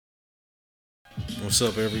What's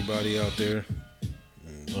up, everybody out there?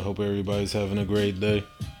 I hope everybody's having a great day.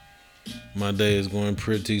 My day is going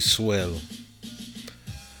pretty swell.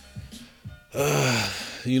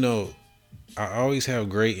 You know, I always have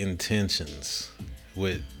great intentions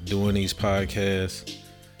with doing these podcasts,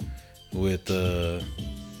 with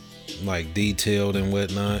like detailed and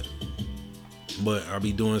whatnot. But I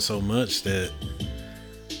be doing so much that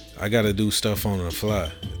I got to do stuff on the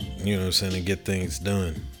fly. You know what I'm saying, to get things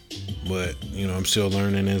done. But I'm still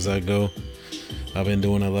learning as I go. I've been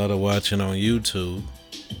doing a lot of watching on YouTube,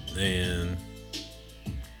 and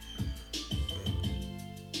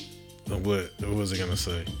what was I gonna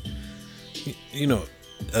say? You know,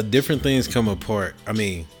 different things come apart.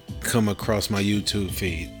 Come across my YouTube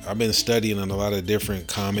feed. I've been studying a lot of different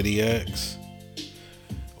comedy acts,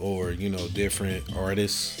 or different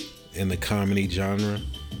artists in the comedy genre.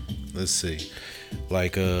 Let's see,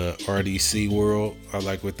 like RDC World. I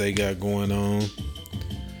like what they got going on.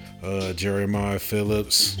 Jeremiah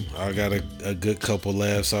Phillips, I got a good couple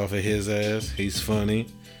laughs off of his ass. He's funny.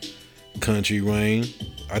 Country Wayne,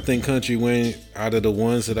 I think Country Wayne, out of the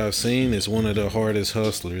ones that I've seen, is one of the hardest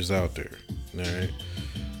hustlers out there. All right.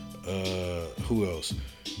 Who else?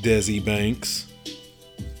 Desi Banks.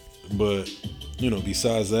 But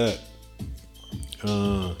besides that,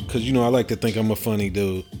 because I like to think I'm a funny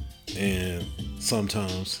dude, and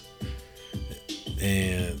sometimes,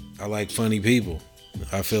 and I like funny people.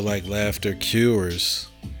 I feel like laughter cures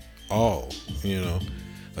all.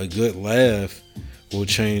 A good laugh will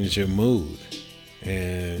change your mood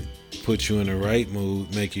and put you in the right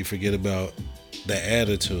mood, make you forget about the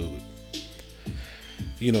attitude.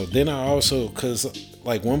 Then I also, cause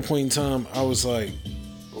like one point in time, I was like,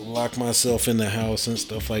 lock myself in the house and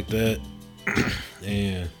stuff like that.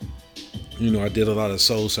 And, I did a lot of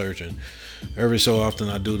soul searching. Every so often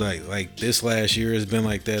I do like this last year has been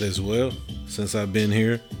like that as well. Since I've been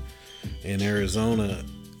here in Arizona,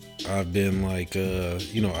 I've been like,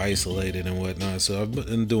 isolated and whatnot. So I've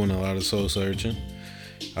been doing a lot of soul searching.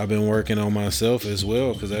 I've been working on myself as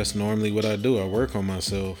well, because that's normally what I do. I work on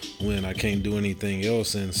myself when I can't do anything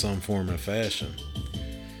else in some form or fashion.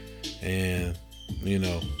 And,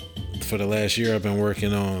 for the last year I've been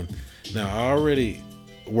working on, now I already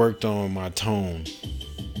worked on my tone,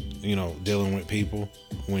 dealing with people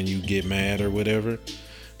when you get mad or whatever.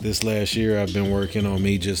 This last year I've been working on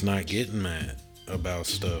me just not getting mad about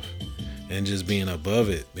stuff and just being above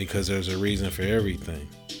it, because there's a reason for everything,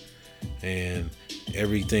 and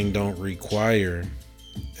everything don't require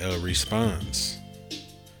a response.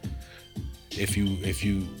 If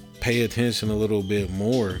you pay attention a little bit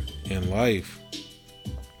more in life,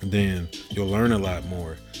 then you'll learn a lot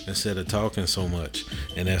more instead of talking so much.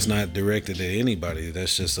 And that's not directed at anybody,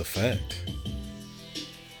 that's just a fact.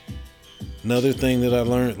 Another thing that I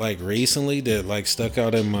learned like recently that like stuck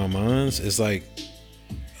out in my mind is like,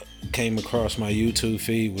 came across my YouTube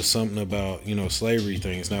feed was something about slavery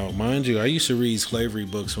things. Now mind you, I used to read slavery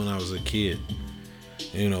books when I was a kid.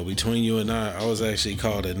 Between you and I was actually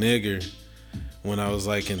called a nigger when I was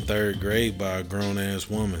like in third grade by a grown ass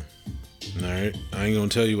woman. Alright, I ain't gonna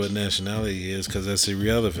tell you what nationality is, because that's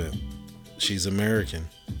irrelevant. She's American,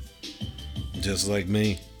 just like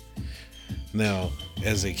me. Now,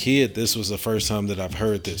 as a kid, this was the first time that I've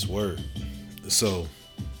heard this word, so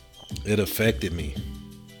it affected me.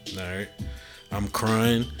 Alright, I'm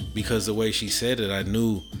crying because the way she said it, I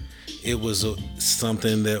knew it was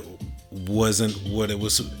something that wasn't what it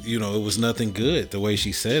was. It was nothing good the way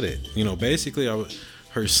she said it. Basically,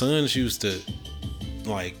 her sons used to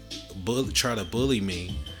like try to bully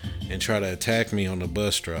me and try to attack me on the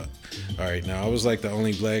bus stop. All right, now I was like the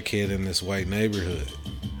only black kid in this white neighborhood,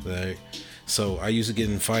 right? So I used to get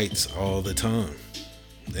in fights all the time,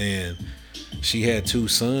 and she had two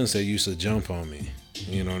sons that used to jump on me.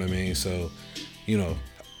 You know what I mean? So,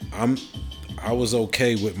 I was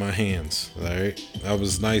okay with my hands. All right, I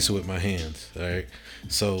was nice with my hands. All right,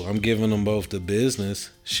 so I'm giving them both the business.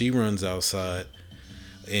 She runs outside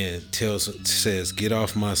and says, "Get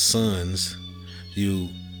off my sons, you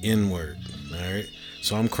N-word." All right.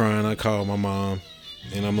 So I'm crying. I call my mom,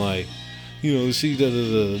 and I'm like, she da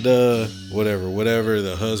da da da whatever.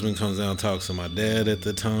 The husband comes down, talks to my dad at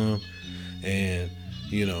the time, and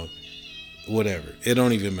whatever. It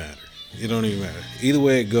don't even matter. Either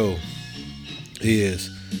way it go is,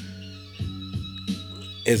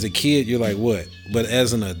 as a kid you're like, what? But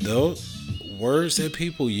as an adult, words that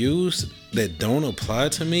people use that don't apply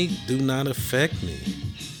to me do not affect me.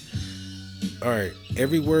 All right,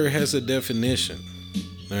 every word has a definition.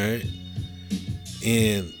 All right,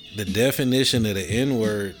 and the definition of the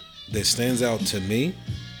N-word that stands out to me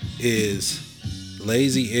is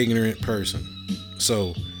lazy, ignorant person.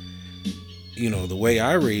 So, the way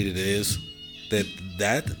I read it is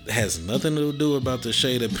that has nothing to do about the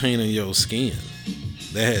shade of paint on your skin.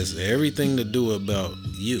 That has everything to do about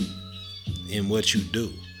you and what you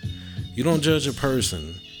do. You don't judge a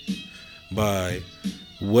person by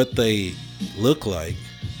what they look like.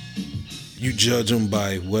 You judge them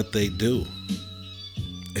by what they do.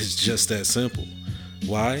 It's just that simple.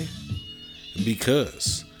 Why?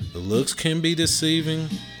 Because the looks can be deceiving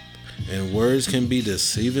and words can be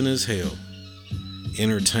deceiving as hell.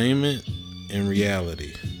 Entertainment and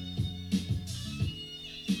reality.